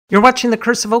You're watching The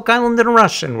Curse of Oak Island in a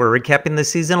Rush, and we're recapping the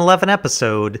Season 11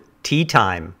 episode, Tea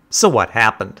Time. So what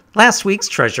happened? Last week's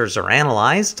treasures are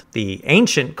analyzed. The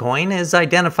ancient coin is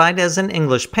identified as an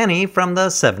English penny from the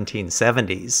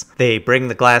 1770s. They bring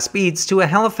the glass beads to a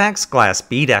Halifax glass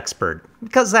bead expert,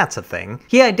 because that's a thing.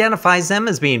 He identifies them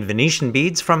as being Venetian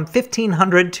beads from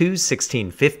 1500 to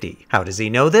 1650. How does he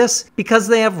know this? Because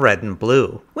they have red and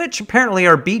blue, which apparently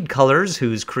are bead colors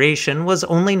whose creation was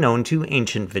only known to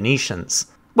ancient Venetians.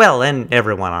 Well, and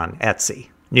everyone on Etsy.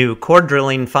 New core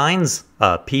drilling finds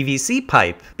a PVC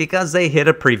pipe because they hit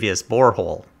a previous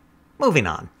borehole. Moving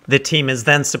on. The team is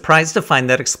then surprised to find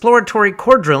that exploratory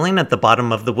core drilling at the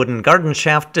bottom of the wooden garden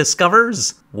shaft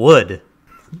discovers wood.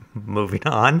 Moving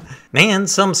on. And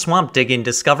some swamp digging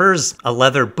discovers a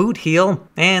leather boot heel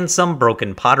and some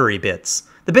broken pottery bits.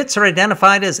 The bits are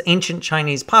identified as ancient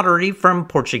Chinese pottery from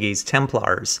Portuguese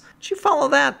Templars. Did you follow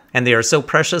that? And they are so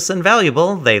precious and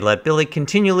valuable, they let Billy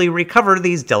continually recover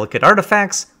these delicate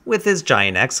artifacts with his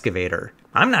giant excavator.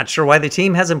 I'm not sure why the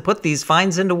team hasn't put these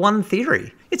finds into one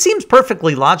theory. It seems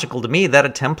perfectly logical to me that a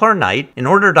Templar knight, in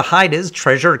order to hide his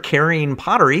treasure-carrying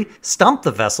pottery, stumped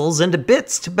the vessels into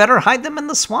bits to better hide them in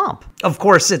the swamp. Of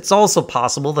course, it's also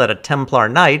possible that a Templar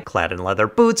knight, clad in leather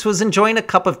boots, was enjoying a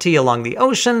cup of tea along the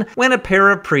ocean when a pair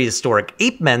of prehistoric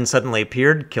ape men suddenly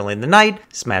appeared, killing the knight,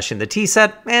 smashing the tea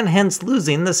set, and hence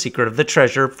losing the secret of the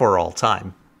treasure for all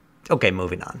time. Okay,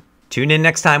 moving on. Tune in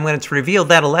next time when it's revealed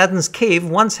that Aladdin's cave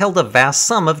once held a vast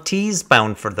sum of teas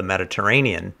bound for the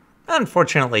Mediterranean.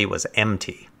 Unfortunately, it was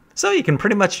empty. So you can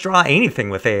pretty much draw anything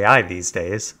with AI these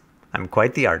days. I'm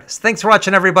quite the artist. Thanks for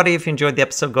watching, everybody. If you enjoyed the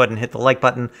episode, go ahead and hit the like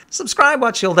button. Subscribe,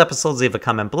 watch the old episodes, leave a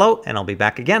comment below, and I'll be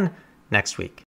back again next week.